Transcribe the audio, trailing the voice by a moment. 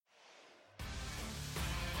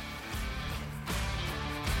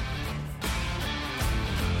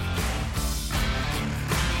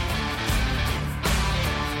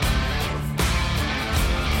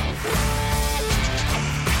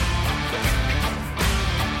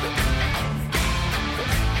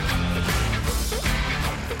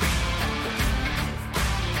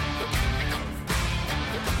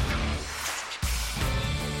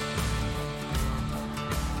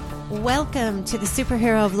Welcome to the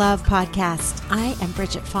Superhero of Love podcast. I am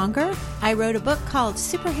Bridget Fonger. I wrote a book called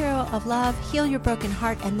Superhero of Love, Heal Your Broken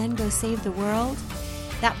Heart and Then Go Save the World.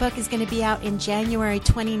 That book is going to be out in January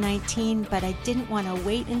 2019, but I didn't want to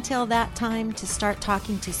wait until that time to start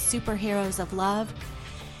talking to superheroes of love.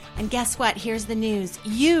 And guess what? Here's the news.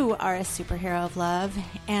 You are a superhero of love.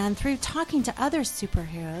 And through talking to other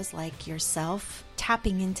superheroes like yourself,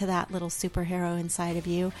 tapping into that little superhero inside of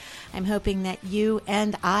you, I'm hoping that you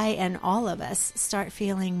and I and all of us start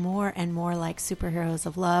feeling more and more like superheroes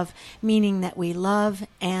of love, meaning that we love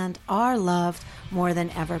and are loved more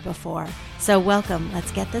than ever before. So welcome.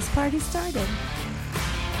 Let's get this party started.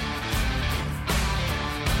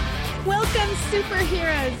 Welcome,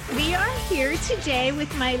 superheroes. We are here today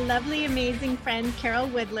with my lovely, amazing friend, Carol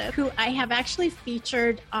Woodliff, who I have actually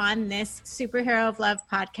featured on this Superhero of Love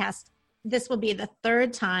podcast. This will be the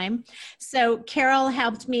third time. So Carol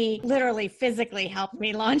helped me, literally physically helped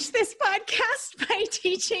me launch this podcast by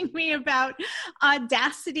teaching me about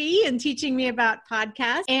Audacity and teaching me about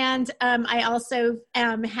podcasts. And I also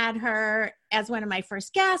had her as one of my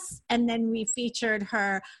first guests. And then we featured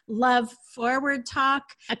her Love Forward talk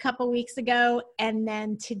a couple weeks ago. And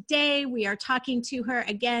then today we are talking to her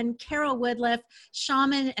again, Carol Woodliff,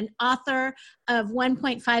 shaman and author of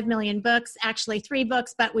 1.5 million books, actually 3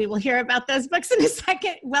 books, but we will hear about those books in a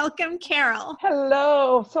second. Welcome, Carol.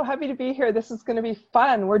 Hello. So happy to be here. This is going to be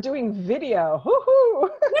fun. We're doing video. Woohoo!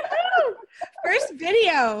 Woohoo! First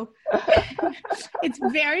video. It's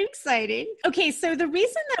very exciting. Okay, so the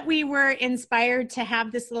reason that we were inspired to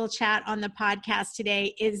have this little chat on the podcast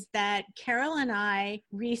today is that Carol and I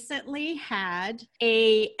recently had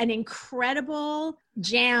an incredible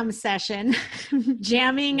jam session,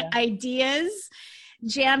 jamming ideas,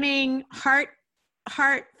 jamming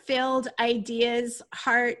heart-filled ideas,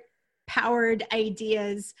 heart-powered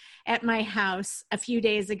ideas at my house a few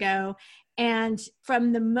days ago. And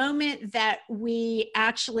from the moment that we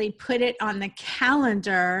actually put it on the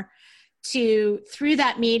calendar through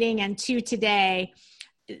that meeting and to today,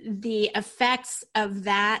 the effects of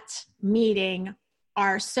that meeting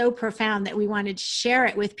are so profound that we wanted to share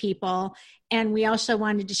it with people. And we also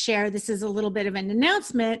wanted to share, this is a little bit of an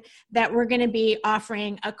announcement, that we're going to be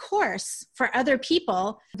offering a course for other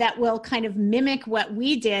people that will kind of mimic what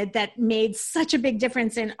we did that made such a big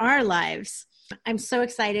difference in our lives. I'm so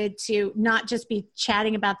excited to not just be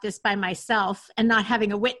chatting about this by myself and not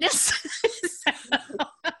having a witness.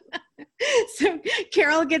 So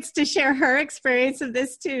Carol gets to share her experience of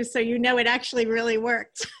this too. So you know it actually really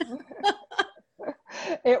worked.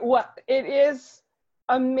 It is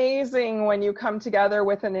amazing when you come together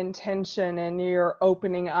with an intention and you're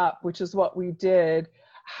opening up, which is what we did,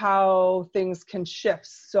 how things can shift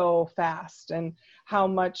so fast and how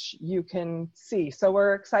much you can see. So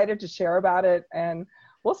we're excited to share about it, and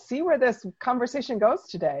we'll see where this conversation goes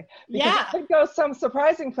today. Because it could go some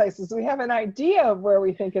surprising places. We have an idea of where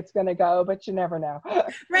we think it's going to go, but you never know.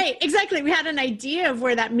 Right, exactly. We had an idea of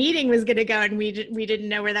where that meeting was going to go, and we didn't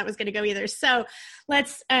know where that was going to go either. So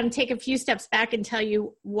let's take a few steps back and tell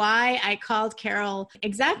you why I called Carol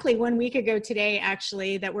exactly 1 week ago today,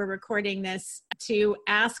 actually, that we're recording this, to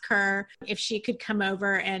ask her if she could come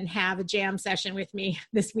over and have a jam session with me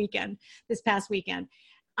this past weekend.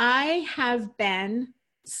 I have been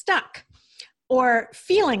stuck, or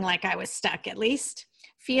feeling like I was stuck, at least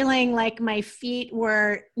feeling like my feet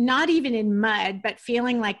were not even in mud, but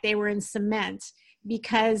feeling like they were in cement,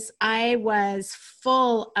 because I was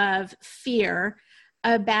full of fear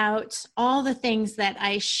about all the things that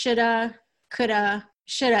I shoulda, coulda,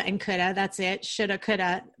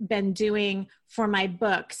 been doing for my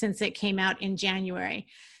book since it came out in January.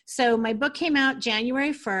 So my book came out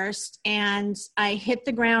January 1st, and I hit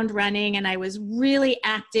the ground running, and I was really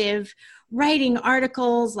active, writing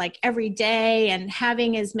articles like every day and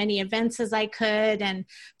having as many events as I could and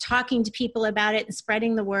talking to people about it and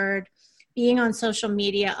spreading the word, being on social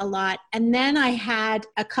media a lot. And then I had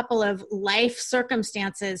a couple of life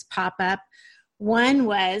circumstances pop up. One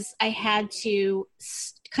was I had to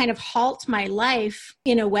kind of halt my life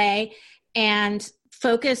in a way and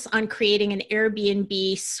focus on creating an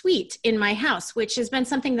Airbnb suite in my house, which has been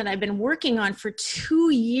something that I've been working on for 2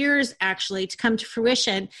 years, actually, to come to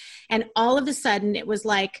fruition. And all of a sudden it was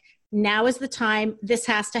like, now is the time. This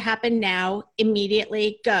has to happen now,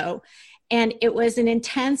 immediately, go. And it was an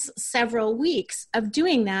intense several weeks of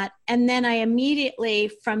doing that. And then I immediately,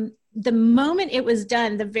 from the moment it was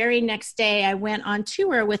done, the very next day, I went on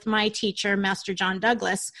tour with my teacher, Master John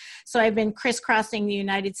Douglas. So I've been crisscrossing the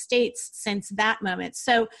United States since that moment.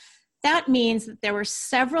 So that means that there were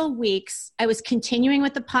several weeks I was continuing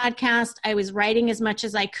with the podcast. I was writing as much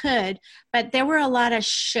as I could, but there were a lot of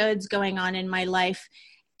shoulds going on in my life.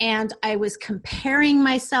 And I was comparing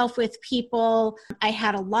myself with people. I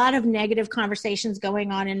had a lot of negative conversations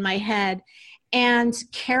going on in my head. And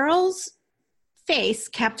Carol's face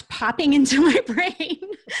kept popping into my brain.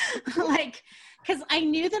 Like, because I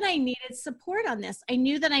knew that I needed support on this. I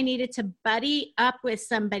knew that I needed to buddy up with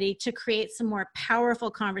somebody to create some more powerful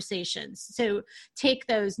conversations. So take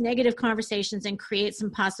those negative conversations and create some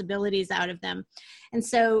possibilities out of them. And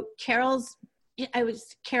so Carol's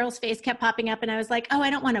face kept popping up, and I was like, oh, I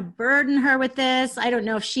don't want to burden her with this. I don't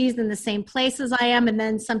know if she's in the same place as I am. And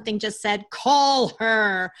then something just said, call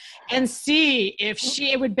her and see if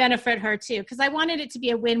it would benefit her too. Because I wanted it to be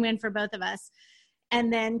a win-win for both of us.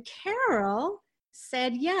 And then Carol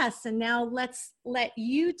said yes. And now let's let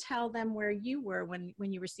you tell them where you were when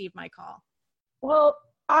you received my call. Well,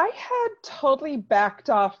 I had totally backed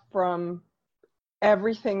off from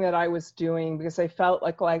everything that I was doing because I felt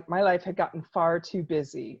like my life had gotten far too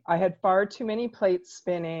busy. I had far too many plates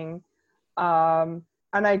spinning.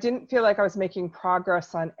 And I didn't feel like I was making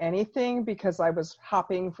progress on anything because I was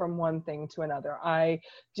hopping from one thing to another. I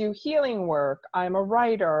do healing work. I'm a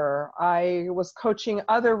writer. I was coaching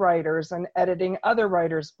other writers and editing other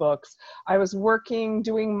writers' books. I was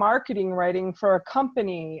doing marketing writing for a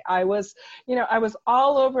company. I was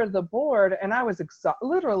all over the board, and I was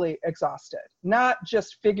literally exhausted, not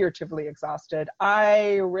just figuratively exhausted.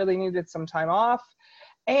 I really needed some time off.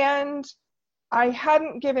 And I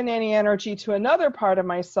hadn't given any energy to another part of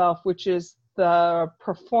myself, which is the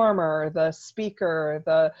performer, the speaker.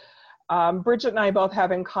 Bridget and I both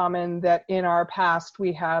have in common that in our past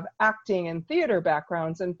we have acting and theater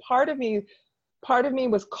backgrounds, and part of me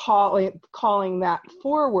was calling that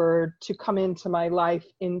forward to come into my life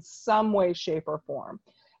in some way, shape, or form.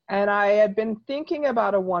 And I had been thinking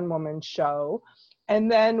about a one-woman show, and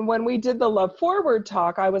then when we did the Love Forward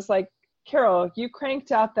talk, I was like, Carol, you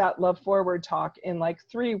cranked out that Love Forward talk in like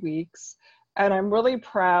 3 weeks, and I'm really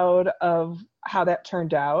proud of how that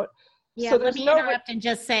turned out. Yeah, so let me interrupt and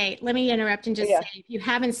just say, if you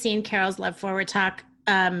haven't seen Carol's Love Forward talk,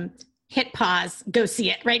 hit pause, go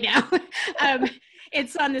see it right now.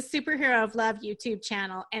 It's on the Superhero of Love YouTube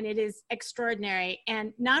channel, and it is extraordinary.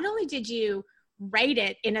 And not only did you write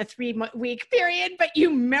it in a 3-week period, but you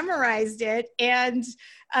memorized it and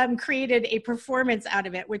created a performance out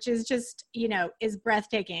of it, which is just, is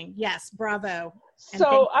breathtaking. Yes, bravo.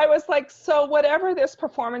 So I was like, so whatever this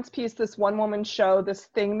performance piece, this one-woman show, this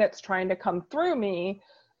thing that's trying to come through me,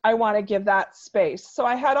 I want to give that space. So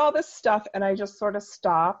I had all this stuff, and I just sort of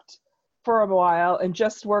stopped for a while and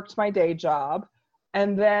just worked my day job.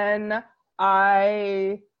 And then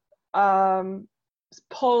I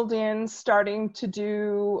pulled in starting to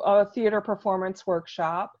do a theater performance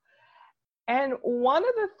workshop. And one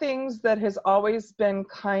of the things that has always been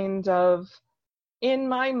kind of in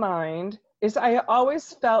my mind is I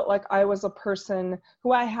always felt like I was a person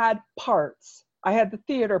who I had parts. I had the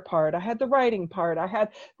theater part, I had the writing part, I had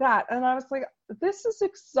that. And I was like, this is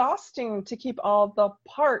exhausting to keep all the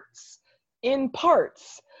parts in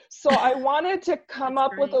parts. So I wanted to come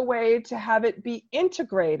up with a way to have it be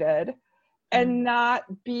integrated and not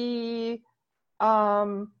be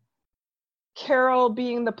Carol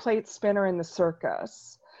being the plate spinner in the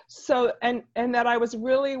circus. So, and that I was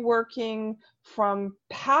really working from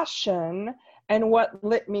passion and what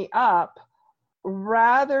lit me up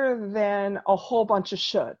rather than a whole bunch of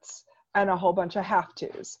shoulds and a whole bunch of have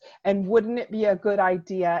tos. And wouldn't it be a good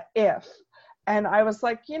idea if? And I was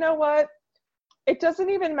like, you know what? It doesn't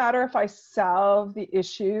even matter if I solve the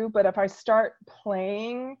issue, but if I start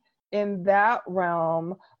playing in that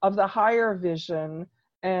realm of the higher vision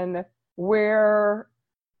and where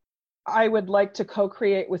I would like to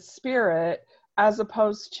co-create with spirit, as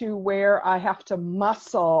opposed to where I have to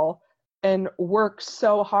muscle and work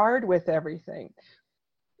so hard with everything.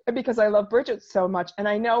 Because I love Bridget so much and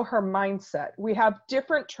I know her mindset. We have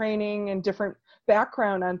different training and different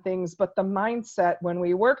background on things, but the mindset when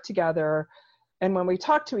we work together and when we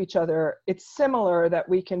talk to each other, it's similar, that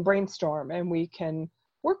we can brainstorm and we can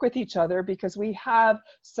work with each other because we have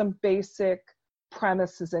some basic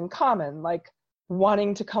premises in common, like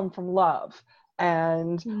wanting to come from love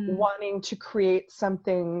and wanting to create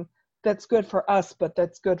something that's good for us, but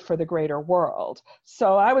that's good for the greater world.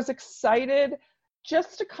 So I was excited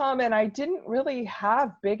just to come, and I didn't really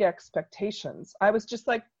have big expectations. I was just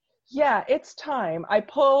like, yeah, it's time. I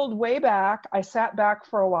pulled way back. I sat back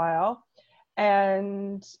for a while,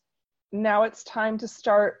 and now it's time to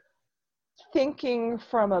start thinking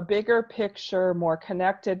from a bigger picture, more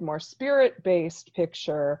connected, more spirit-based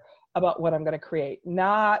picture about what I'm going to create,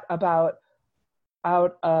 not about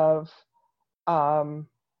out of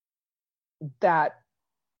that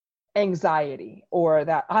anxiety or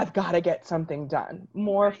that I've got to get something done.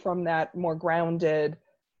 More from that more grounded,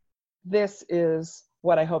 this is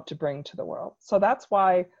what I hope to bring to the world. So that's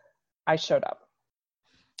why I showed up.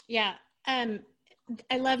 Yeah.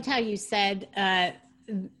 I loved how you said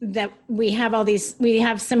that we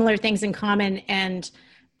have similar things in common, and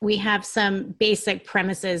we have some basic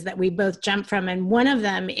premises that we both jump from. And one of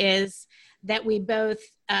them is that we both,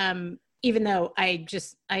 even though I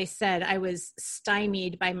said I was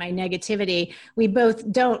stymied by my negativity, we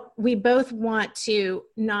both want to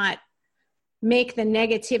not make the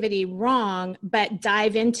negativity wrong, but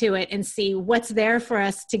dive into it and see what's there for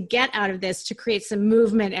us to get out of this to create some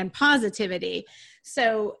movement and positivity.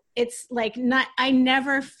 So it's like I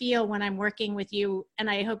never feel when I'm working with you, and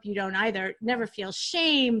I hope you don't either, never feel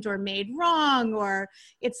shamed or made wrong, or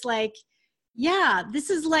it's like, yeah,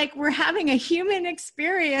 this is like we're having a human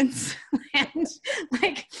experience. And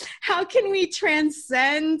like, how can we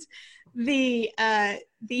transcend the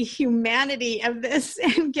humanity of this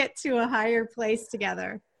and get to a higher place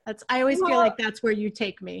together? I always feel like that's where you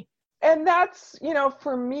take me. And that's,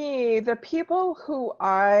 for me, the people who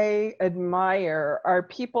I admire are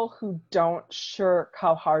people who don't shirk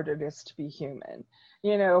how hard it is to be human,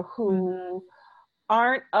 who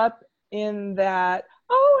aren't up in that,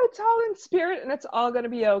 oh, it's all in spirit and it's all going to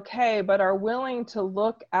be okay, but are willing to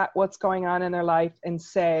look at what's going on in their life and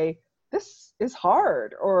say, this is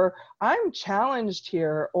hard, or I'm challenged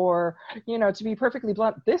here, or, to be perfectly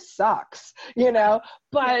blunt, this sucks,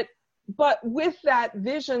 but with that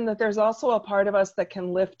vision that there's also a part of us that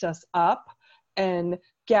can lift us up and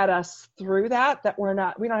get us through that we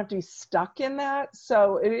don't have to be stuck in that.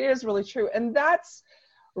 So it is really true. And that's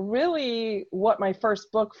really what my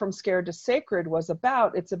first book, From Scared to Sacred, was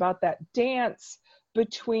about. It's about that dance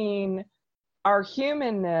between our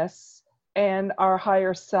humanness and our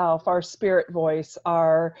higher self, our spirit voice,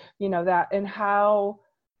 our, that, and how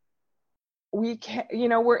we can,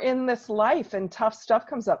 we're in this life and tough stuff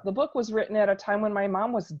comes up. The book was written at a time when my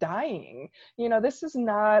mom was dying. This is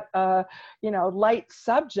not a, light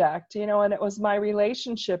subject, and it was my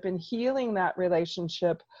relationship and healing that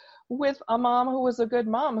relationship with a mom who was a good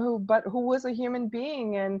mom, who was a human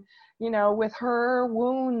being, and, with her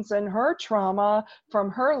wounds and her trauma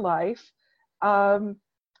from her life,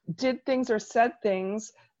 did things or said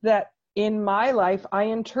things that in my life I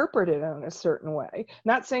interpreted in a certain way.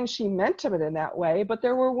 Not saying she meant it in that way, but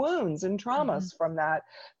there were wounds and traumas from that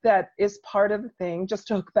is part of the thing. Just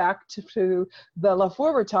to hook back to the Love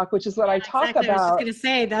Forward Talk, which is what I talk about. I was just going to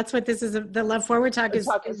say, that's what this is. The Love Forward Talk is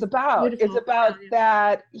about. Beautiful. It's about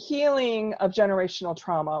that healing of generational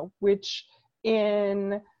trauma, which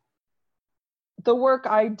in the work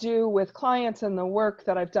I do with clients and the work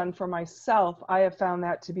that I've done for myself, I have found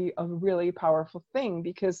that to be a really powerful thing,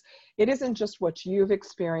 because it isn't just what you've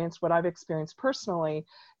experienced, what I've experienced personally.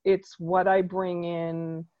 It's what I bring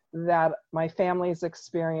in that my family's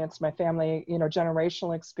experience, my family,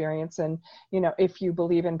 generational experience. And, if you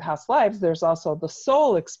believe in past lives, there's also the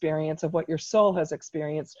soul experience of what your soul has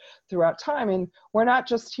experienced throughout time. And we're not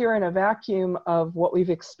just here in a vacuum of what we've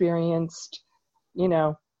experienced,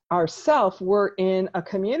 ourself. We're in a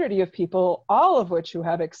community of people, all of which who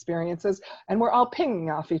have experiences, and we're all pinging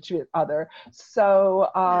off each other. So,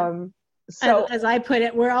 as I put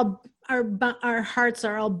it, we're all our hearts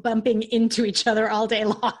are all bumping into each other all day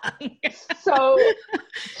long. So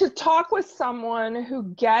to talk with someone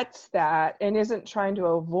who gets that and isn't trying to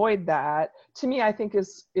avoid that, to me, I think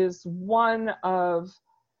is one of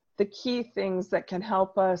the key things that can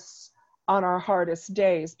help us on our hardest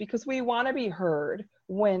days, because we want to be heard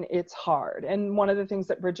when it's hard. And one of the things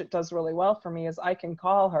that Bridget does really well for me is I can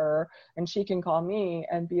call her and she can call me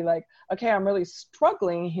and be like, okay, I'm really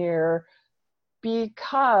struggling here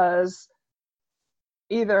because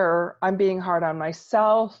either I'm being hard on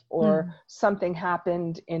myself or something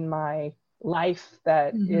happened in my life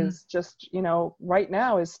that is just, right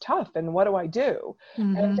now is tough. And what do I do?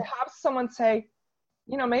 And to have someone say,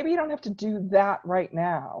 maybe you don't have to do that right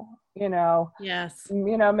now. Yes.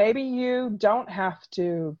 Maybe you don't have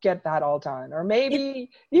to get that all done, or maybe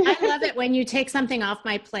I love it when you take something off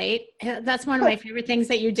my plate. That's one of my favorite things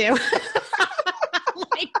that you do.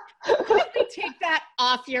 Like, let me take that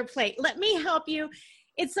off your plate. Let me help you.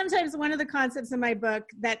 It's sometimes one of the concepts in my book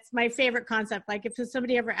that's my favorite concept. Like, if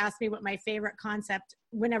somebody ever asks me what my favorite concept,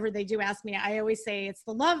 whenever they do ask me, I always say it's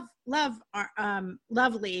the love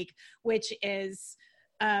league, which is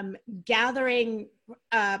gathering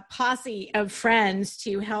a posse of friends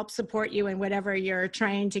to help support you in whatever you're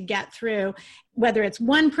trying to get through, whether it's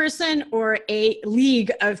one person or a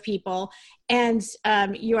league of people. And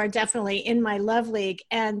you are definitely in my love league.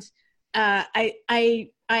 And the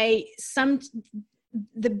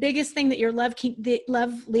biggest thing that your the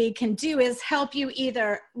love league can do is help you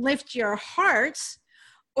either lift your heart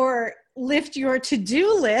or lift your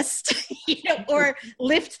to-do list, or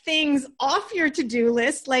lift things off your to-do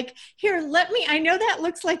list. Like, here, I know that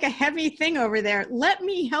looks like a heavy thing over there. Let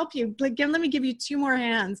me help you. Let me give you 2 more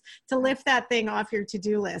hands to lift that thing off your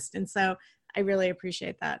to-do list. And so I really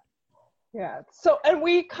appreciate that. Yeah. So, and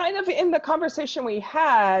we kind of, in the conversation we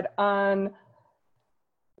had on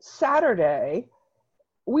Saturday,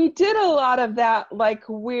 we did a lot of that, like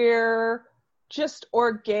we're just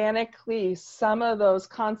organically, some of those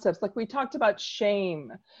concepts, like we talked about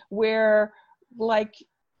shame, where like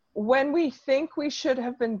when we think we should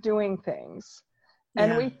have been doing things,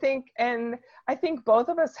 and we think, and I think both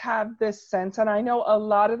of us have this sense, and I know a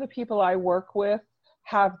lot of the people I work with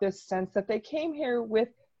have this sense that they came here with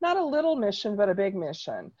not a little mission, but a big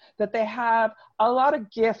mission, that they have a lot of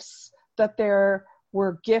gifts that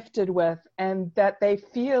were gifted with, and that they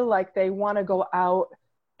feel like they want to go out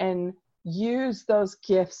and use those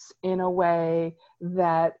gifts in a way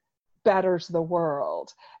that betters the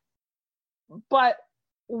world. But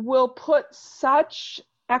we'll put such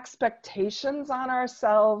expectations on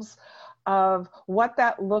ourselves of what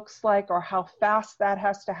that looks like or how fast that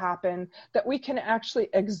has to happen, that we can actually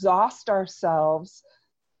exhaust ourselves.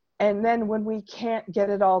 And then when we can't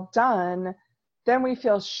get it all done, then we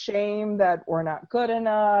feel shame that we're not good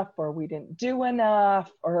enough, or we didn't do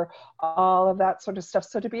enough, or all of that sort of stuff.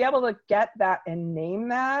 So to be able to get that and name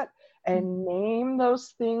that, and name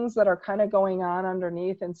those things that are kind of going on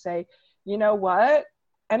underneath, and say, you know what?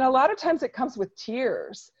 And a lot of times it comes with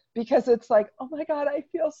tears, because it's like, oh my God, I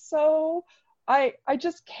feel so, I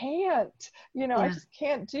just can't, I just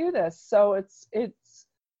can't do this. So it's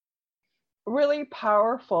really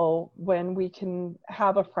powerful when we can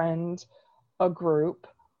have a friend, a group,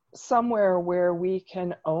 somewhere where we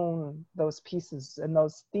can own those pieces and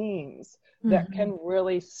those themes that can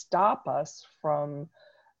really stop us from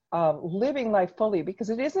living life fully,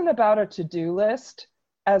 because it isn't about a to-do list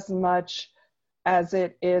as much as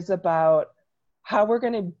it is about how we're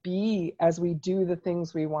going to be as we do the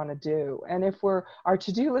things we want to do. And if our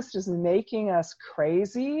to-do list is making us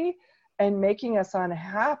crazy and making us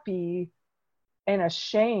unhappy and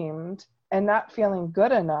ashamed and not feeling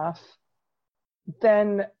good enough,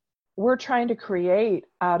 then we're trying to create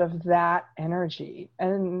out of that energy.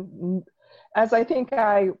 And as I think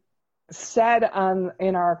I said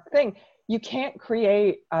in our thing, you can't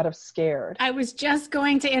create out of scared. I was just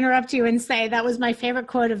going to interrupt you and say that was my favorite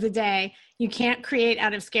quote of the day. You can't create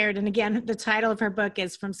out of scared. And again, the title of her book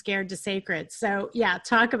is From Scared to Sacred. So yeah,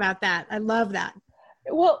 talk about that. I love that.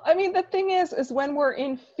 Well, I mean, the thing is when we're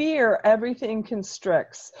in fear, everything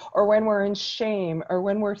constricts, or when we're in shame, or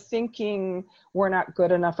when we're thinking we're not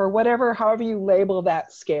good enough, or whatever, however you label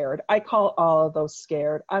that scared. I call all of those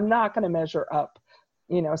scared. I'm not going to measure up,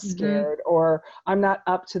 scared, or I'm not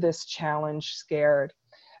up to this challenge, scared.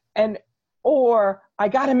 Or I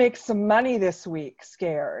got to make some money this week,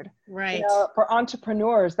 scared. Right. For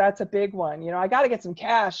entrepreneurs, that's a big one. I got to get some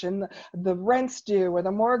cash, and the rent's due, or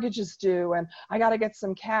the mortgage is due, and I got to get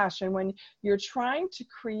some cash. And when you're trying to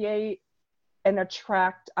create and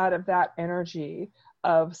attract out of that energy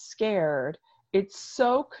of scared, it's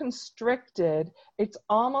so constricted. It's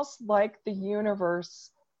almost like the universe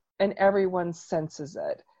and everyone senses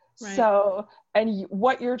it. Right. So, and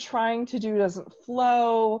what you're trying to do doesn't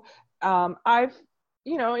flow. I've,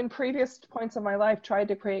 in previous points of my life, tried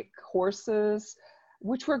to create courses,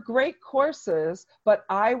 which were great courses, but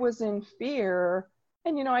I was in fear.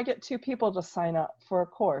 And, I get 2 people to sign up for a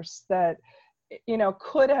course that,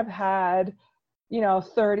 could have had,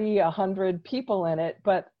 30, 100 people in it,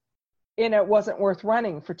 but, it wasn't worth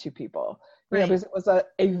running for 2 people. Right. Because it was an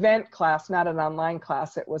event class, not an online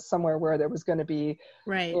class. It was somewhere where there was going to be,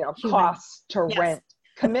 right. Costs to rent,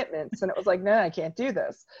 commitments. And it was like, no, I can't do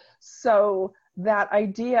this. So that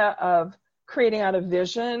idea of creating out of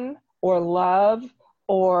vision or love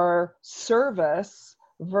or service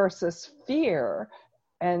versus fear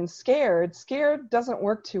and scared doesn't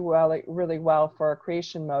work too well, really well for a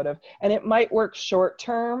creation motive. And it might work short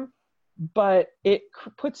term, but it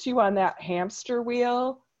puts you on that hamster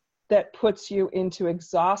wheel that puts you into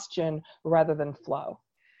exhaustion rather than flow.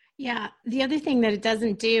 Yeah. The other thing that it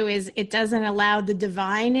doesn't do is it doesn't allow the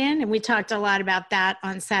divine in. And we talked a lot about that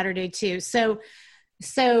on Saturday too. So,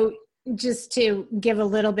 just to give a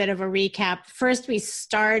little bit of a recap, first we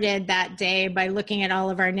started that day by looking at all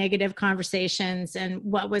of our negative conversations and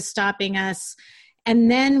what was stopping us.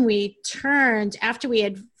 And then we turned, after we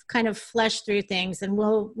had kind of fleshed through things, and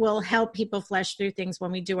we'll help people flesh through things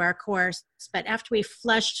when we do our course. But after we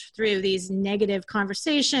fleshed through these negative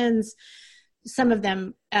conversations, some of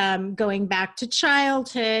them going back to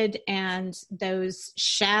childhood and those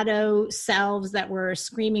shadow selves that were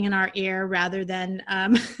screaming in our ear rather than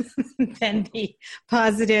than the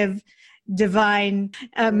positive divine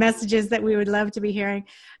messages that we would love to be hearing.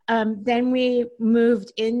 Then we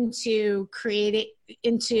moved into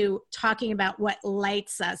talking about what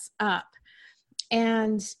lights us up.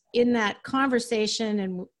 And in that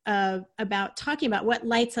conversation and about talking about what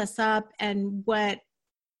lights us up and what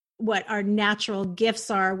our natural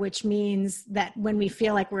gifts are, which means that when we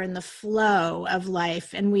feel like we're in the flow of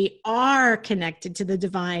life and we are connected to the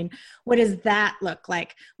divine, what does that look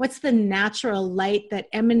like? What's the natural light that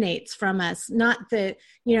emanates from us? Not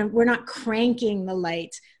we're not cranking the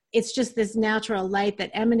light. It's just this natural light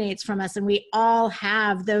that emanates from us. And we all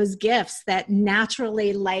have those gifts that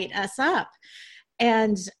naturally light us up.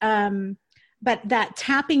 And, but that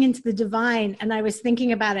tapping into the divine, and I was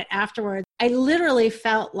thinking about it afterwards, I literally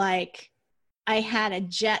felt like I had a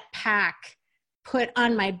jet pack put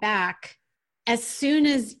on my back as soon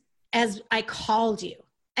as I called you.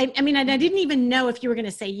 I mean, I didn't even know if you were going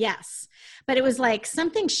to say yes, but it was like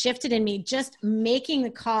something shifted in me just making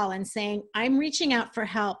the call and saying, I'm reaching out for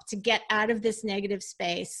help to get out of this negative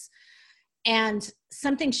space. And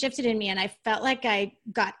something shifted in me and I felt like I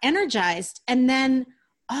got energized. And then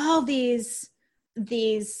all these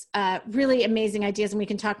really amazing ideas, and we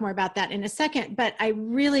can talk more about that in a second, but I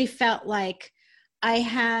really felt like I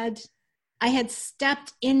had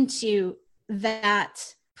stepped into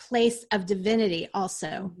that place of divinity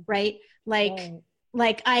also, right?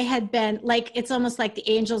 Like I had been, like, it's almost like the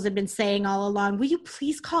angels had been saying all along, will you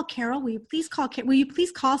please call Carol? Will you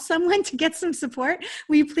please call someone to get some support?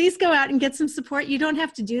 Will you please go out and get some support? You don't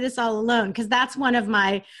have to do this all alone. Because that's one of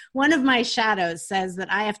my shadows says that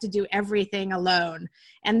I have to do everything alone.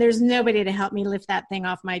 And there's nobody to help me lift that thing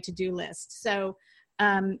off my to-do list. So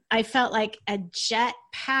I felt like a jet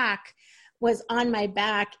pack was on my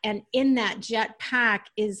back. And in that jet pack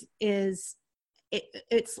it's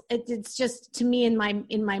just, to me, in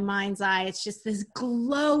my mind's eye, it's just this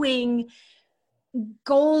glowing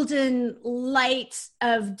golden light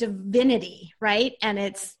of divinity, right?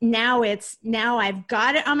 And now I've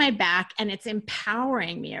got it on my back and it's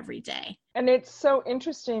empowering me every day. And it's so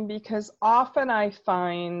interesting because often I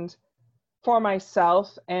find for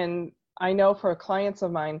myself, and I know for clients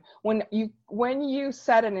of mine, when you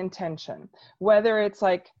set an intention, whether it's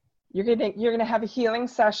like you're gonna have a healing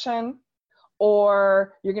session,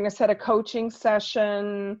 or you're going to set a coaching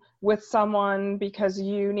session with someone because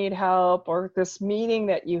you need help, or this meeting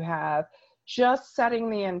that you have, just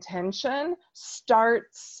setting the intention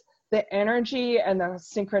starts the energy and the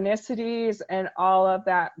synchronicities and all of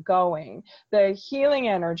that going. The healing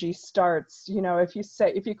energy starts,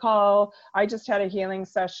 if you call, I just had a healing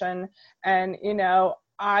session and,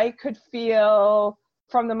 I could feel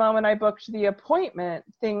from the moment I booked the appointment,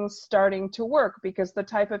 things starting to work, because the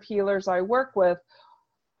type of healers I work with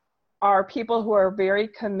are people who are very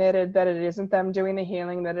committed that it isn't them doing the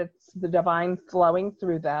healing, that it's the divine flowing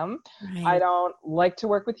through them. Right. I don't like to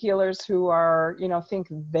work with healers who are, think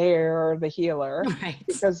they're the healer, right.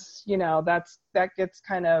 Because, that gets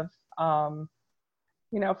kind of,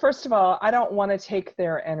 first of all, I don't want to take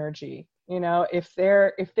their energy. If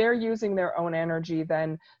they're using their own energy,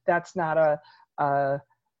 then that's not a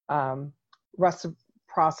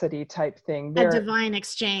reciprocity type thing. A divine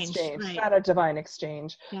exchange. Right. Not a divine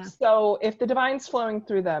exchange. Yeah. So if the divine's flowing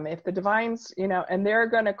through them, if the divine's, and they're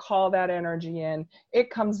going to call that energy in, it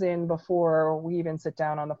comes in before we even sit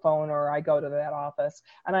down on the phone or I go to that office.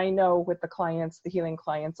 And I know with the healing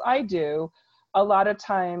clients I do, a lot of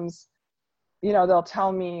times, they'll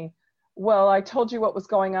tell me, well, I told you what was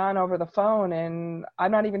going on over the phone and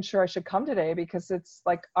I'm not even sure I should come today because it's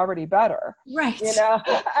like already better. Right.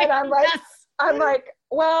 And I'm like, yes.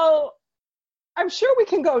 Well, I'm sure we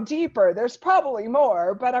can go deeper. There's probably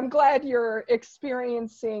more, but I'm glad you've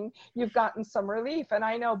gotten some relief. And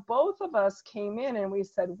I know both of us came in and we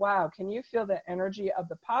said, wow, can you feel the energy of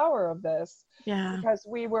the power of this? Yeah. Because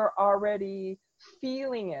we were already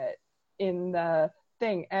feeling it in the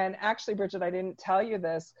thing. And actually, Bridget, I didn't tell you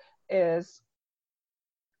this, is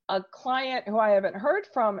a client who I haven't heard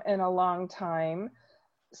from in a long time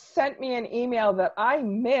sent me an email that I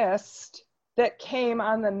missed that came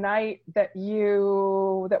on the night that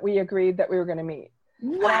we agreed that we were going to meet.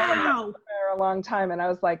 Wow. For a long time. And I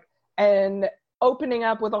was like, and opening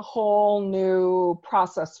up with a whole new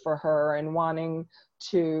process for her and wanting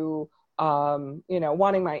to,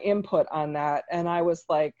 wanting my input on that. And I was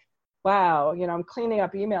like, wow, I'm cleaning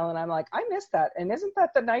up email and I'm like, I missed that. And isn't that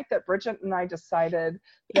the night that Bridget and I decided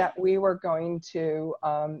that we were going to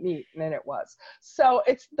meet? And then it was. So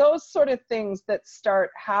it's those sort of things that start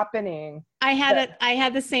happening. I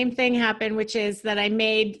had the same thing happen, which is that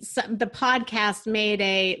the podcast made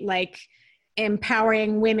a like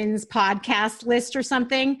empowering women's podcast list or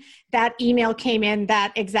something. That email came in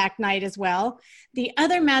that exact night as well. The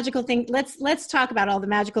other magical thing, let's talk about all the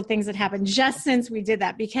magical things that happened just since we did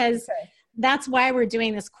that, because that's why we're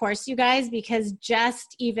doing this course, you guys, because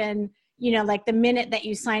just even, like the minute that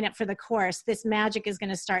you sign up for the course, this magic is going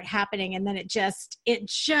to start happening. And then it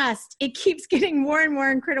keeps getting more and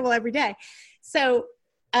more incredible every day. So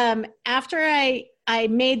after I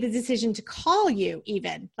made the decision to call you,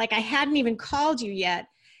 even like I hadn't even called you yet.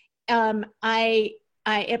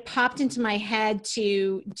 It popped into my head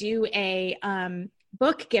to do a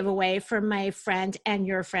book giveaway for my friend and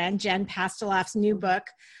your friend, Jen Pasteloff's new book.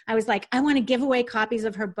 I was like, I want to give away copies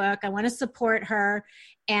of her book. I want to support her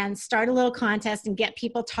and start a little contest and get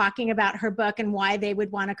people talking about her book and why they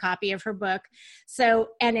would want a copy of her book. So,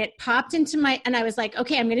 and it popped into and I was like,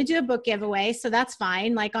 okay, I'm going to do a book giveaway. So that's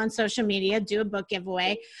fine. Like on social media, do a book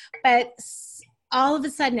giveaway. But all of a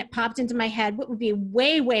sudden it popped into my head, what would be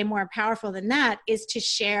way, way more powerful than that is to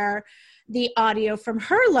share the audio from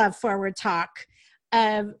her Love Forward talk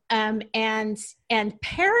and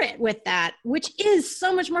pair it with that, which is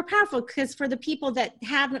so much more powerful, because for the people that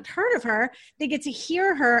haven't heard of her, they get to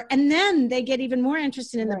hear her and then they get even more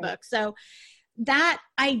interested in the book. So that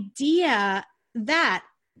idea, that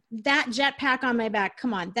jetpack on my back,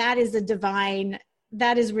 come on, that is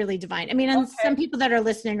really divine. I mean, and some people that are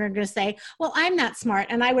listening are going to say, well, I'm not smart.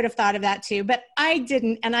 And I would have thought of that too, but I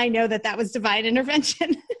didn't. And I know that was divine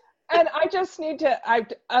intervention. And I just need to,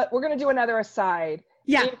 we're going to do another aside.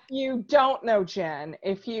 Yeah. If you don't know Jen,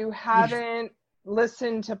 if you haven't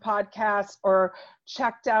listened to podcasts or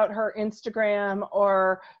checked out her Instagram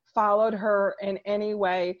or followed her in any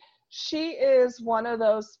way, she is one of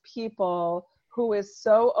those people who is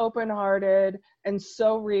so open-hearted and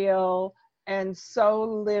so real and so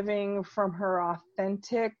living from her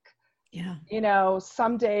authentic.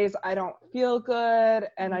 Some days I don't feel good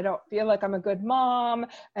and I don't feel like I'm a good mom,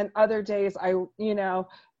 and other days I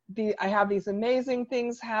have these amazing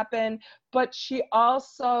things happen, but she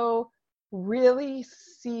also really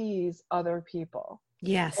sees other people.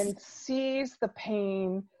 Yes. And sees the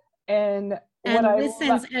pain and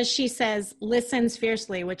listens, as she says, listens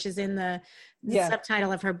fiercely, which is in the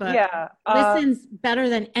subtitle of her book. Yeah. Listens better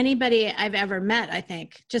than anybody I've ever met, I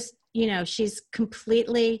think. Just, she's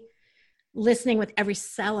completely listening with every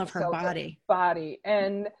cell of her body.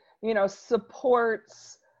 And,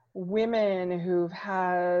 supports women who've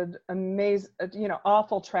had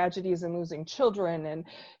awful tragedies and losing children. And,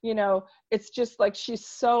 it's just like she's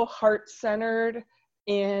so heart-centered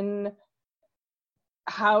in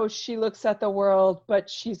how she looks at the world, but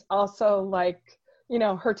she's also like, one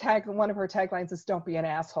of her taglines is "Don't be an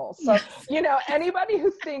asshole." So, anybody who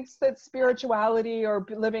thinks that spirituality or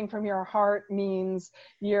living from your heart means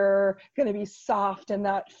you're going to be soft and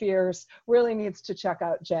not fierce really needs to check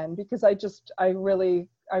out Jen, because I really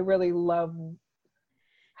love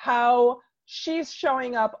how she's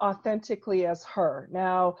showing up authentically as her.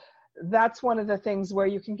 Now, that's one of the things where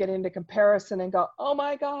you can get into comparison and go, oh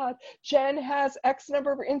my God, Jen has X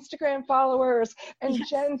number of Instagram followers and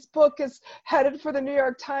Jen's book is headed for the New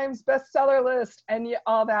York Times bestseller list and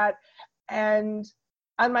all that. And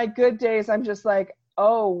on my good days, I'm just like,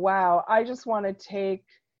 oh, wow, I just want to take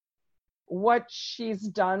what she's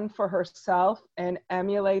done for herself and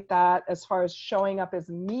emulate that as far as showing up as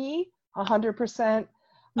me 100%.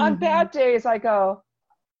 Mm-hmm. On bad days, I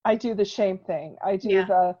do the shame thing. I do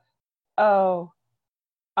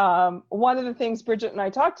one of the things Bridget and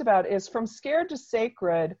I talked about is From Scared to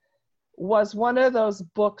Sacred was one of those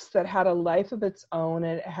books that had a life of its own,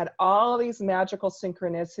 and it had all these magical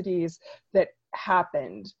synchronicities that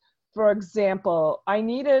happened. For example,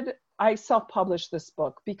 I self-published this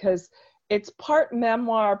book because it's part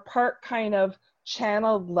memoir, part kind of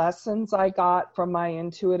channeled lessons I got from my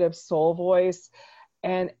intuitive soul voice.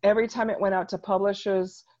 And every time it went out to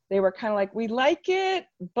publishers, they were kind of like, we like it,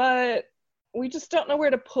 but we just don't know where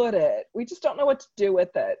to put it. We just don't know what to do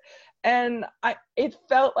with it. And it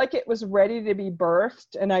felt like it was ready to be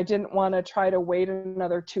birthed, and I didn't want to try to wait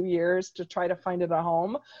another 2 years to try to find it a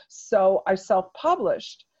home. So I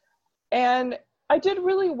self-published. And I did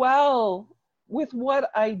really well with what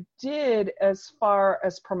I did as far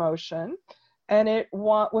as promotion. and it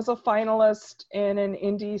was a finalist in an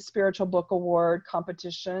Indie Spiritual Book Award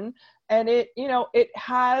competition. And it, you know, it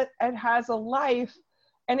has a life,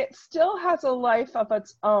 and it still has a life of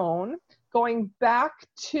its own. Going back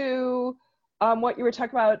to what you were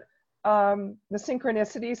talking about, the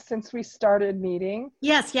synchronicities since we started meeting.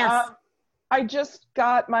 Yes. I just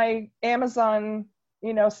got my Amazon,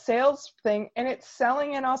 you know, sales thing, and it's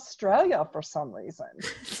selling in Australia for some reason.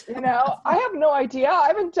 You know, I have no idea. I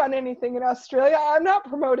haven't done anything in Australia. I'm not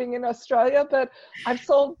promoting in Australia, but I've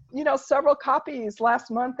sold, you know, several copies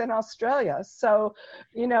last month in Australia. So,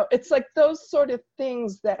 you know, it's like those sort of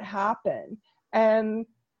things that happen. And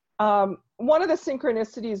one of the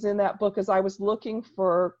synchronicities in that book is I was looking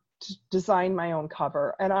to design my own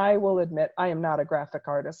cover. And I will admit, I am not a graphic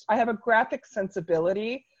artist. I have a graphic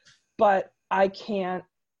sensibility, but I can't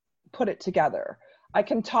put it together. I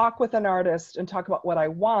can talk with an artist and talk about what I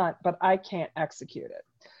want, but I can't execute it.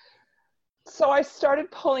 So I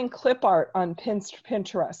started pulling clip art on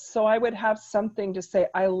Pinterest. So I would have something to say,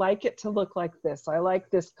 I like it to look like this. I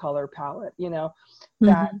like this color palette, you know,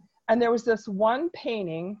 that. Mm-hmm. And there was this one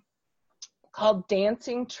painting called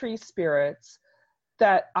Dancing Tree Spirits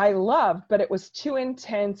that I loved, but it was too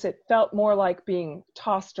intense. It felt more like being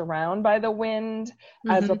tossed around by the wind,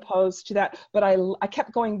 mm-hmm. as opposed to that. But I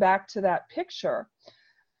kept going back to that picture,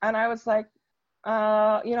 and I was like, you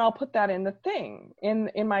know, I'll put that in the thing,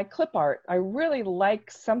 in my clip art. I really like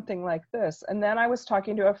something like this. And then I was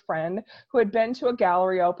talking to a friend who had been to a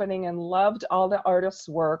gallery opening and loved all the artist's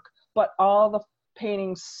work, but all the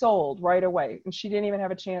paintings sold right away, and she didn't even have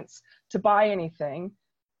a chance to buy anything.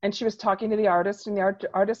 And she was talking to the artist, and the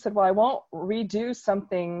artist said, well, I won't redo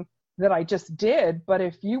something that I just did, but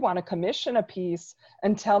if you want to commission a piece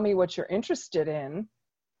and tell me what you're interested in,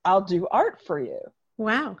 I'll do art for you.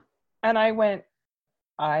 Wow. And I went,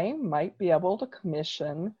 I might be able to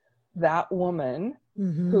commission that woman,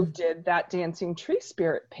 mm-hmm. who did that Dancing Tree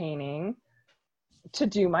Spirit painting to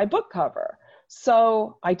do my book cover.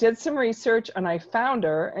 So I did some research, and I found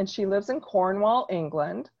her, and she lives in Cornwall,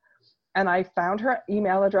 England. And I found her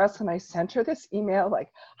email address, and I sent her this email like,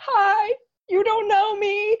 hi, you don't know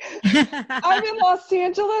me. I'm in Los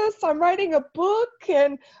Angeles. I'm writing a book,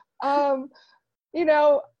 and, you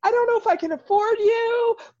know, I don't know if I can afford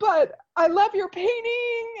you, but I love your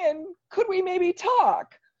painting, and could we maybe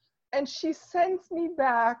talk? And she sends me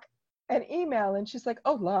back an email, and she's like,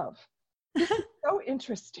 oh, love, this is so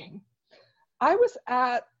interesting. I was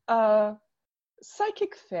at a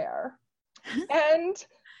psychic fair, and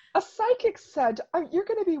a psychic said, you're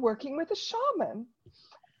going to be working with a shaman.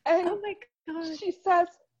 And oh my God. She says,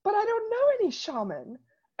 but I don't know any shaman.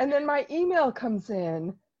 And then my email comes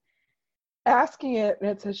in asking it, and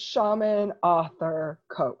it says shaman, author,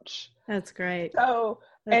 coach. That's great. So,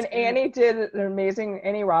 and great. Annie did an amazing,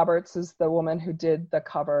 Annie Roberts is the woman who did the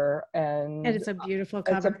cover. And it's a beautiful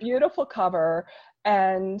cover. It's a beautiful cover.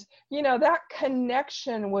 And, you know, that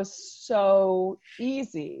connection was so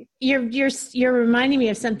easy. You're reminding me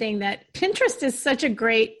of something, that Pinterest is such a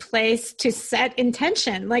great place to set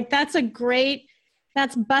intention. Like that's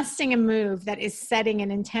busting a move that is setting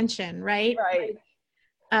an intention, right? Right.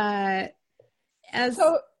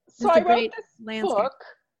 So I wrote this book,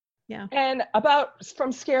 yeah, and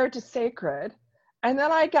from scared to sacred. And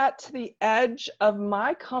then I got to the edge of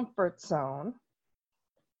my comfort zone.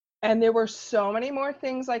 And there were so many more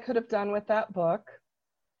things I could have done with that book.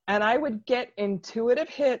 And I would get intuitive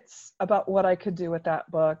hits about what I could do with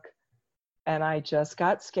that book. And I just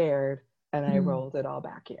got scared, and I rolled it all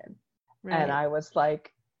back in. Right. And I was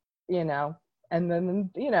like, you know, and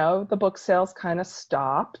then, you know, the book sales kind of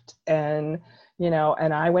stopped, and, you know,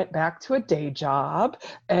 and I went back to a day job,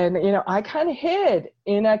 and, you know, I kind of hid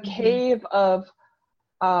in a cave of,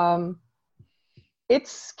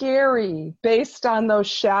 it's scary based on those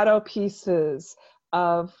shadow pieces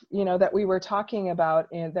of, you know, that we were talking about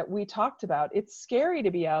and that we talked about. It's scary to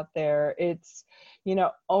be out there. It's, you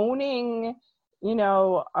know, owning, you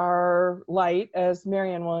know, our light, as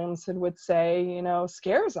Marianne Williamson would say, you know,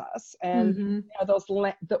 scares us. And you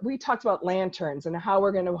know, we talked about lanterns and how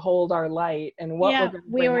we're going to hold our light and what we're going to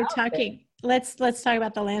bring out talking. There. Let's talk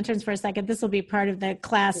about the lanterns for a second. This will be part of the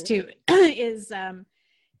class too. Is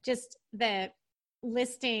just the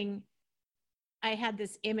listing. I had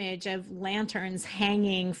this image of lanterns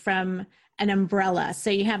hanging from an umbrella.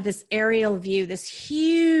 So you have this aerial view, this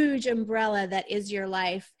huge umbrella that is your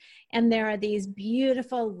life. And there are these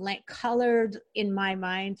beautiful colored, in my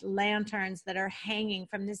mind, lanterns that are hanging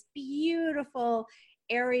from this beautiful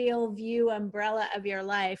aerial view umbrella of your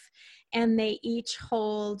life, and they each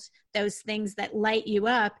hold those things that light you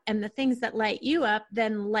up, and the things that light you up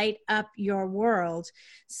then light up your world.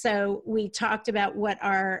 So we talked about what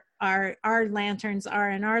our lanterns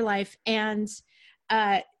are in our life, and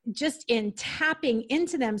just in tapping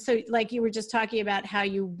into them. So like you were just talking about how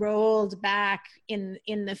you rolled back in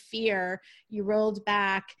the fear, you rolled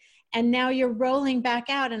back, and now you're rolling back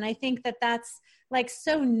out. And I think that that's like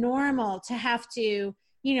so normal to have to,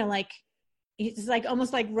 like, it's like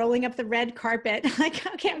almost like rolling up the red carpet. Like,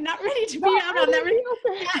 okay, I'm not ready to be out on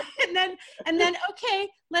that. And then, okay,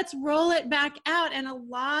 let's roll it back out. And a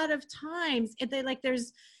lot of times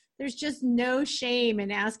there's just no shame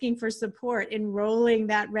in asking for support, in rolling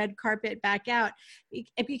that red carpet back out.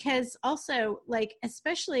 Because also, like,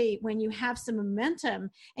 especially when you have some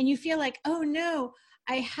momentum and you feel like, oh no,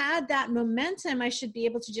 I had that momentum, I should be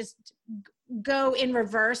able to just go in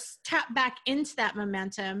reverse, tap back into that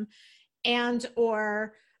momentum. And,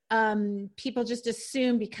 or people just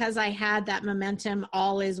assume because I had that momentum,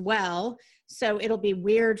 all is well. So it'll be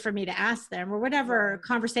weird for me to ask them, or whatever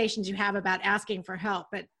conversations you have about asking for help.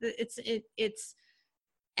 But it's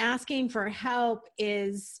asking for help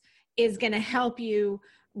is going to help you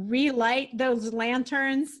relight those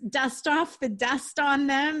lanterns, dust off the dust on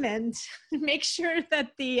them, and make sure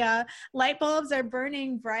that the light bulbs are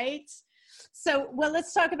burning bright. So, well,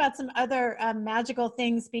 let's talk about some other magical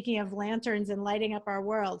things, speaking of lanterns and lighting up our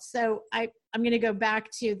world. So I'm going to go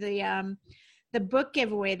back to the book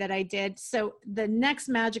giveaway that I did. So the next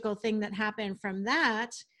magical thing that happened from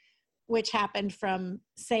that, which happened from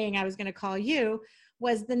saying I was going to call you,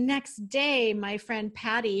 was the next day, my friend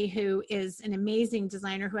Patty, who is an amazing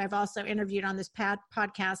designer, who I've also interviewed on this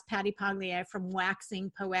podcast, Patty Poglia from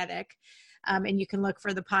Waxing Poetic. And you can look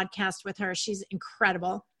for the podcast with her. She's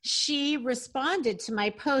incredible. She responded to my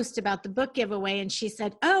post about the book giveaway, and she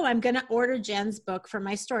said, oh, I'm going to order Jen's book for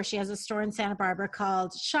my store. She has a store in Santa Barbara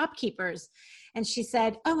called Shopkeepers. And she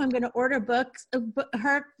said, oh, I'm going to order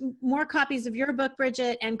more copies of your book,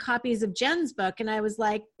 Bridget, and copies of Jen's book. And I was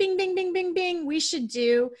like, bing, bing, bing, bing, bing. We should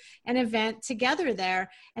do an event together there.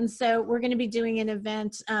 And so we're going to be doing an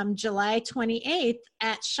event July 28th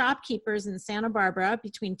at Shopkeepers in Santa Barbara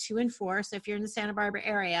between 2 and 4. So if you're in the Santa Barbara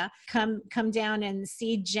area, come down and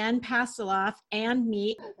see Jen Pasteloff and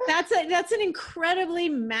me. That's an incredibly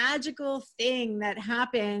magical thing that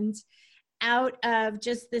happened out of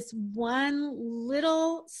just this one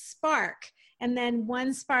little spark. And then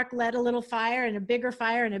one spark led a little fire, and a bigger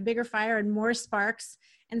fire, and a bigger fire, and more sparks.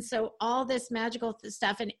 And so all this magical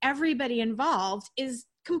stuff, and everybody involved is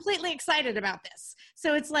completely excited about this.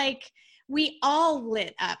 So it's like we all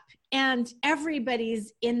lit up, and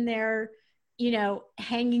everybody's in there,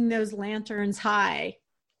 hanging those lanterns high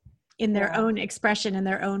in their own expression, in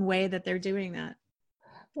their own way that they're doing that.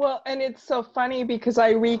 Well, and it's so funny because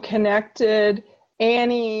I reconnected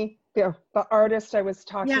Annie, the artist I was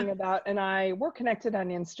talking about, and I were connected on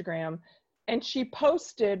Instagram, and she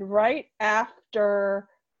posted right after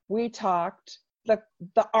we talked the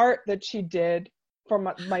art that she did for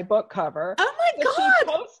my book cover. Oh my God! She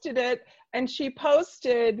posted it, and she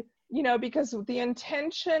posted, because the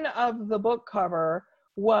intention of the book cover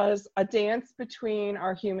was a dance between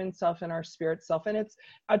our human self and our spirit self. And it's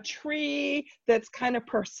a tree that's kind of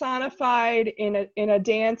personified in a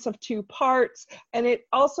dance of two parts. And it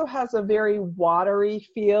also has a very watery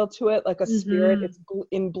feel to it, like a spirit. It's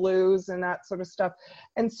in blues and that sort of stuff.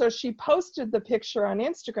 And so she posted the picture on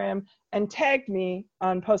Instagram and tagged me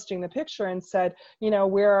on posting the picture and said,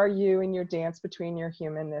 where are you in your dance between your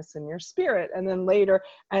humanness and your spirit? And then later,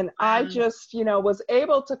 and I just, was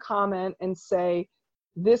able to comment and say,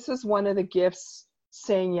 this is one of the gifts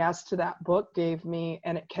saying yes to that book gave me,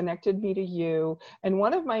 and it connected me to you. And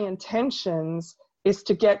one of my intentions is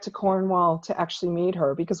to get to Cornwall to actually meet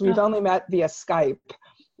her, because we've only met via Skype.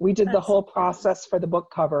 We did the whole process for the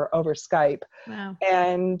book cover over Skype. Wow.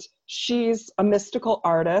 And she's a mystical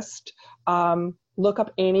artist. Look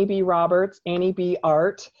up Annie B. Roberts, Annie B.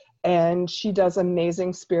 Art, and she does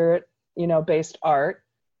amazing spirit, based art.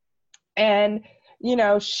 And,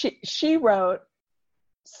 she wrote,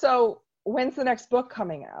 so when's the next book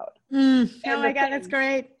coming out? Oh my God, that's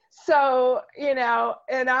great. So,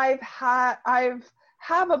 and I've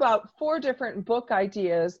have about 4 different book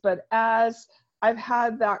ideas, but as I've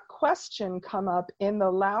had that question come up in the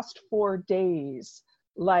last 4 days,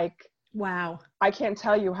 like, wow, I can't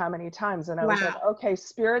tell you how many times. And I was like, okay,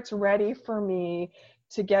 Spirit's ready for me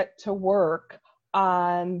to get to work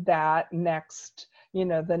on that next,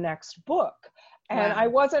 the next book. And I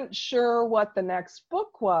wasn't sure what the next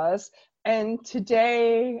book was. And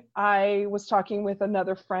today I was talking with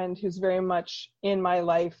another friend who's very much in my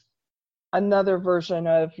life, another version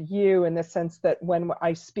of you, in the sense that when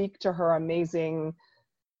I speak to her, amazing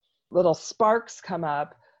little sparks come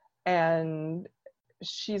up. And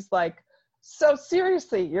she's like, so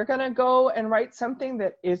seriously, you're going to go and write something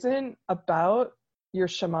that isn't about your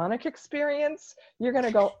shamanic experience? You're going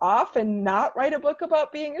to go off and not write a book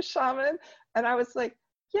about being a shaman? And I was like,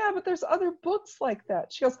 yeah, but there's other books like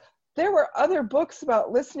that. She goes, there were other books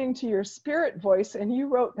about listening to your spirit voice, and you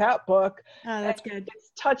wrote that book. Oh, that's good.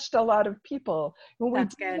 It's touched a lot of people. When we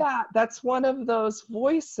do that, that's one of those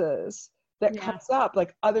voices that comes up,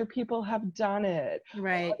 like other people have done it.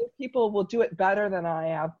 Right. Other people will do it better than I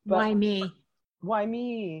have. But why me? Why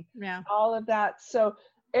me? Yeah. All of that. So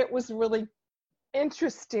it was really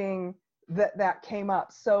interesting that that came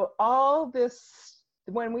up. So all this,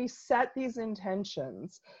 when we set these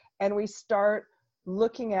intentions and we start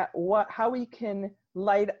looking at how we can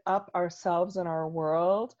light up ourselves and our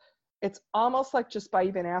world, it's almost like just by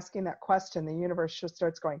even asking that question, the universe just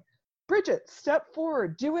starts going, Bridget, step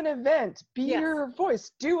forward, do an event, be your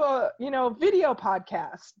voice, do a, video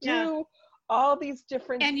podcast, do all these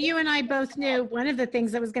different and things. You and I both knew one of the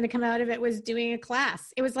things that was going to come out of it was doing a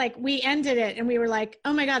class. It was like, we ended it and we were like,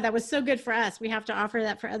 oh my God, that was so good for us. We have to offer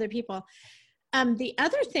that for other people. The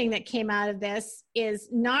other thing that came out of this is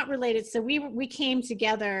not related. So we came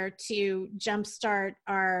together to jumpstart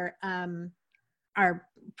our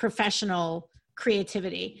professional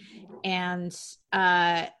creativity. And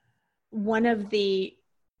one of the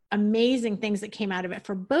amazing things that came out of it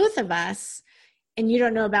for both of us, and you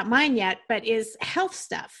don't know about mine yet, but is health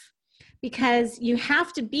stuff, because you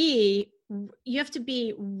have to be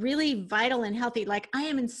really vital and healthy. Like I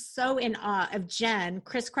am so in awe of Jen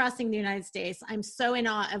crisscrossing the United States. I'm so in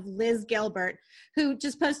awe of Liz Gilbert, who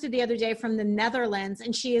just posted the other day from the Netherlands,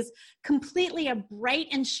 and she is completely a bright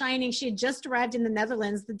and shining. She had just arrived in the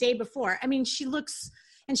Netherlands the day before. I mean, she looks,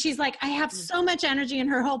 and she's like, I have so much energy. And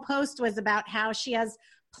her whole post was about how she has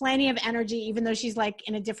plenty of energy, even though she's like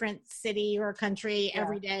in a different city or country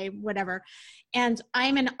every day, whatever. And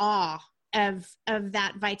I'm in awe of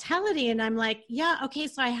that vitality. And I'm like, yeah, okay,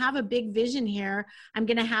 so I have a big vision here. I'm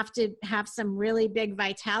going to have some really big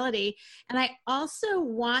vitality. And I also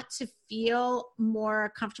want to feel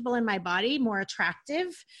more comfortable in my body, more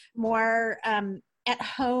attractive, more at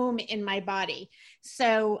home in my body.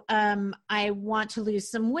 So I want to lose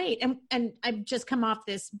some weight. And I've just come off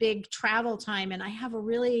this big travel time, and I have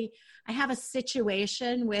a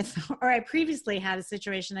situation with, or I previously had a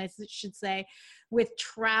situation, I should say, with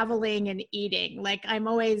traveling and eating. Like I'm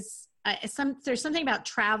always, there's something about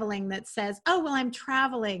traveling that says, oh, well, I'm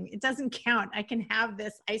traveling. It doesn't count. I can have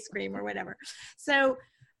this ice cream or whatever. So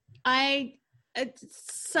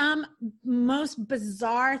some most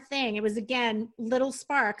bizarre thing. It was, again, little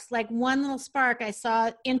sparks, like one little spark. I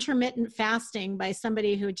saw intermittent fasting by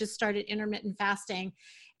somebody who had just started intermittent fasting.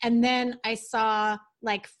 And then I saw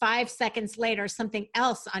like 5 seconds later, something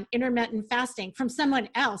else on intermittent fasting from someone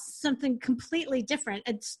else, something completely different,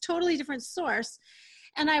 a totally different source.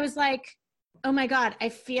 And I was like, oh my God, I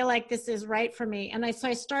feel like this is right for me. And so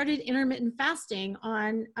I started intermittent fasting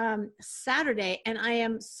on Saturday, and I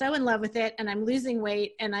am so in love with it, and I'm losing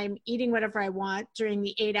weight, and I'm eating whatever I want during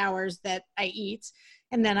the 8 hours that I eat.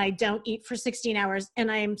 And then I don't eat for 16 hours.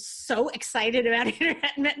 And I am so excited about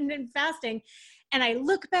intermittent fasting. And I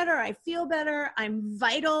look better, I feel better, I'm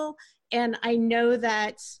vital. And I know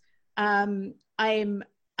that I'm a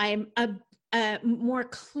more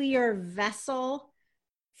clear vessel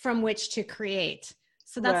from which to create.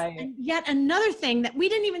 So that's yet another thing that we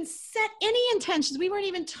didn't even set any intentions. We weren't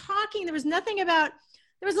even talking. There was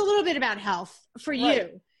a little bit about health for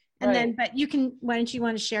you. And then, but why don't you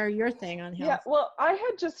want to share your thing on health? Yeah, well, I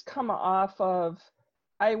had just come off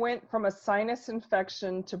I went from a sinus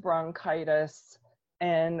infection to bronchitis,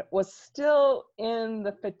 and was still in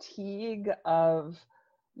the fatigue of,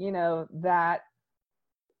 that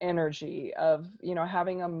energy of,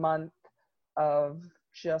 having a month of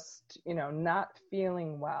just, not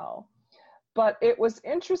feeling well. But it was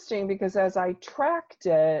interesting because as I tracked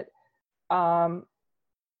it,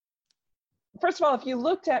 first of all, if you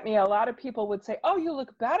looked at me, a lot of people would say, oh, you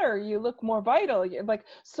look better, you look more vital.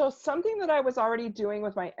 So something that I was already doing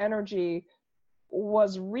with my energy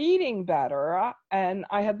was reading better, and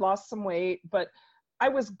I had lost some weight, but I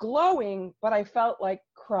was glowing, but I felt like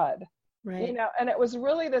crud. Right. And it was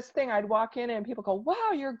really this thing. I'd walk in and people go,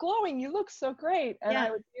 wow, you're glowing, you look so great. And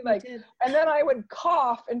I would be like, and then I would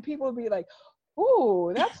cough and people would be like,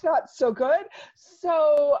 ooh, that's not so good.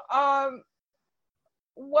 So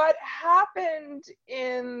what happened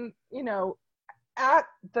in, at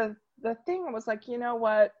the the thing was like, you know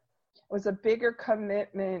what? It was a bigger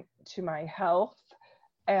commitment to my health.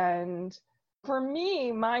 And for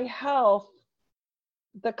me, my health,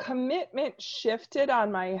 the commitment shifted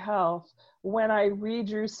on my health when I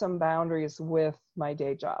redrew some boundaries with my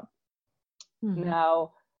day job. Mm-hmm.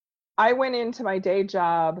 Now, I went into my day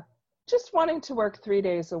job just wanting to work 3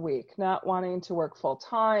 days a week, not wanting to work full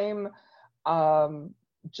time,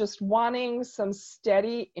 just wanting some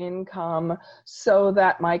steady income so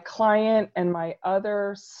that my client and my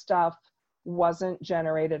other stuff wasn't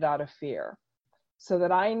generated out of fear. So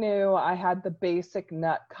that I knew I had the basic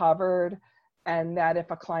nut covered, and that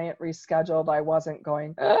if a client rescheduled, I wasn't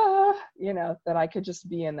going, that I could just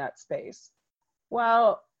be in that space.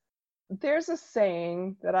 Well, there's a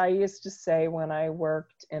saying that I used to say when I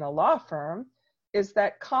worked in a law firm, is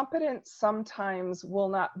that competence sometimes will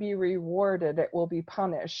not be rewarded, it will be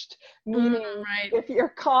punished. Meaning, if you're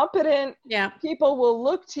competent, people will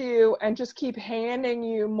look to you and just keep handing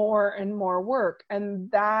you more and more work.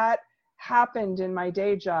 And that happened in my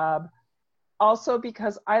day job. Also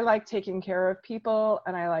because I like taking care of people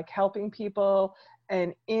and I like helping people.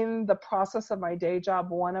 And in the process of my day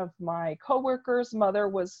job, one of my coworkers' mother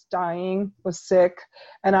was dying, was sick.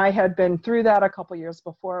 And I had been through that a couple years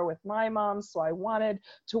before with my mom. So I wanted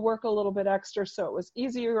to work a little bit extra so it was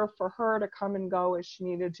easier for her to come and go as she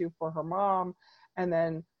needed to for her mom. And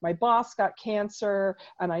then my boss got cancer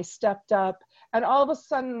and I stepped up. And all of a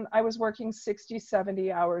sudden I was working 60,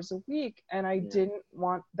 70 hours a week. And I didn't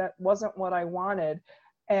want, that wasn't what I wanted.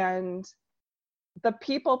 And the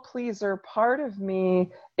people pleaser part of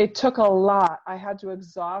me, it took a lot. I had to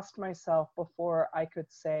exhaust myself before I could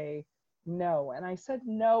say no. And I said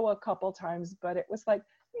no a couple times, but it was like,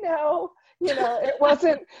 no, it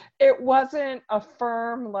wasn't a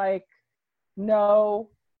firm like, no,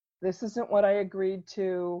 this isn't what I agreed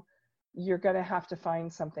to. You're going to have to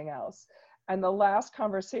find something else. And the last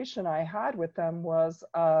conversation I had with them was,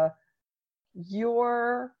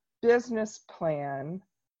 your business plan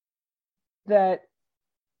that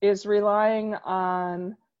is relying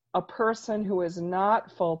on a person who is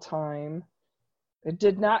not full-time, that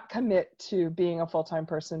did not commit to being a full-time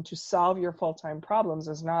person to solve your full-time problems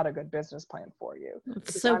is not a good business plan for you.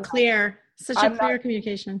 It's so clear. Such a clear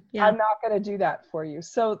communication. Yeah. I'm not going to do that for you.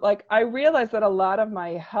 So like, I realized that a lot of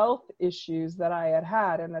my health issues that I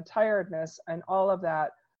had and the tiredness and all of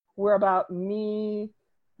that were about me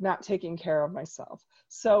not taking care of myself.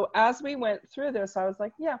 So as we went through this, I was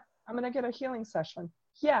like, yeah, I'm going to get a healing session.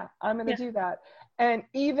 Yeah, I'm going to do that. And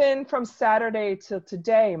even from Saturday till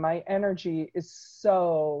today, my energy is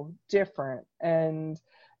so different. And,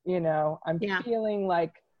 I'm feeling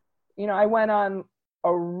like, I went on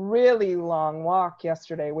a really long walk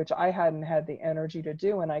yesterday, which I hadn't had the energy to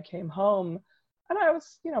do. And I came home and I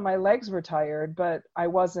was, my legs were tired, but I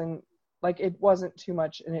wasn't like, it wasn't too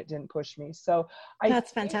much and it didn't push me. So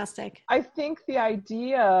that's fantastic. I think the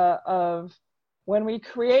idea of, when we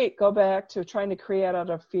go back to trying to create out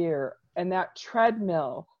of fear, and that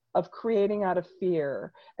treadmill of creating out of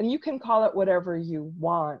fear, and you can call it whatever you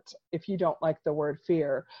want if you don't like the word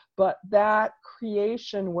fear, but that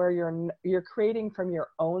creation where you're creating from your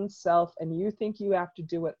own self and you think you have to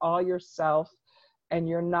do it all yourself and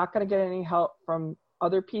you're not going to get any help from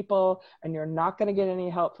other people and you're not going to get any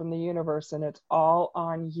help from the universe and it's all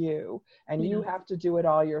on you and you have to do it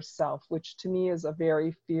all yourself, which to me is a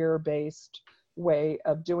very fear-based way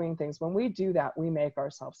of doing things. When we do that, we make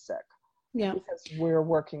ourselves sick. Yeah. Because we're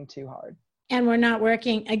working too hard. And we're not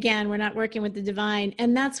working with the divine.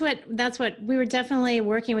 And that's what we were definitely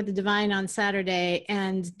working with the divine on Saturday.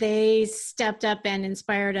 And they stepped up and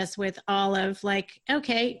inspired us with all of like,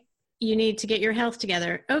 okay, you need to get your health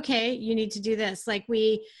together. Okay, you need to do this. Like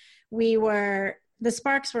the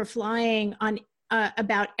sparks were flying on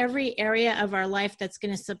about every area of our life that's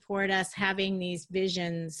going to support us having these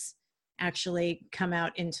visions actually come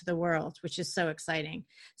out into the world, which is so exciting.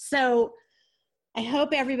 So I hope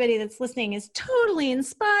everybody that's listening is totally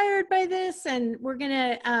inspired by this. And we're going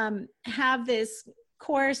to have this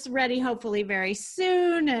course ready hopefully very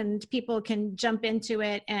soon, and people can jump into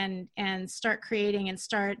it and start creating and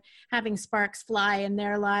start having sparks fly in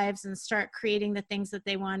their lives and start creating the things that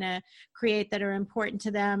they want to create that are important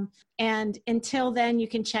to them. And until then, you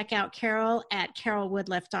can check out Carol at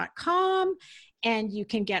carolwoodliff.com. And you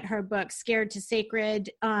can get her book, Scared to Sacred,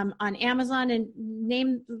 on Amazon. And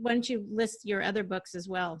why don't you list your other books as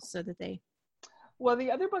well so that they... Well, the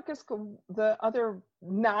other book is the other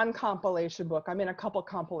non-compilation book. I'm in a couple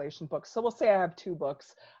compilation books. So we'll say I have 2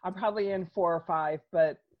 books. I'm probably in 4 or 5,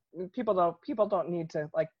 but people don't need to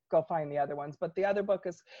like go find the other ones. But the other book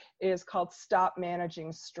is called Stop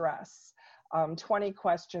Managing Stress. 20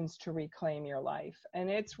 questions to reclaim your life. And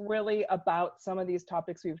it's really about some of these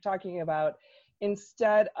topics we've talking about.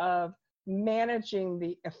 Instead of managing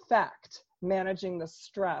the effect, managing the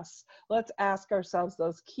stress, let's ask ourselves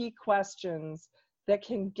those key questions that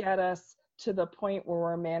can get us to the point where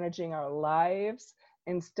we're managing our lives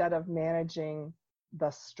instead of managing the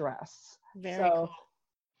stress. Very cool.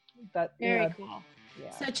 That, very cool. Yeah.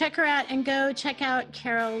 So check her out and go check out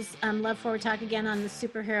Carol's Love Forward Talk again on the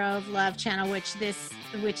Superhero of Love channel, which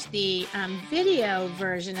the video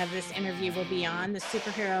version of this interview will be on the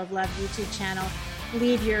Superhero of Love YouTube channel.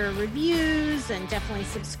 Leave your reviews and definitely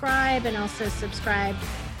subscribe, and also subscribe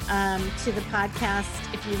to the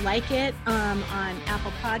podcast if you like it on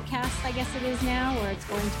Apple Podcasts, I guess it is now, or it's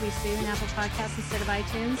going to be soon, Apple Podcasts instead of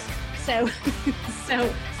iTunes. So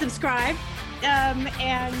subscribe.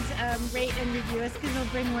 And rate and review us, because we'll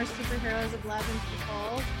bring more superheroes of love and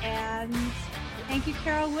people. And thank you,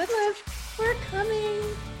 Carol Woodliff, for coming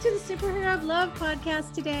to the Superhero of Love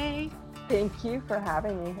podcast today. Thank you for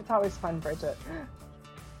having me. It's always fun, Bridget.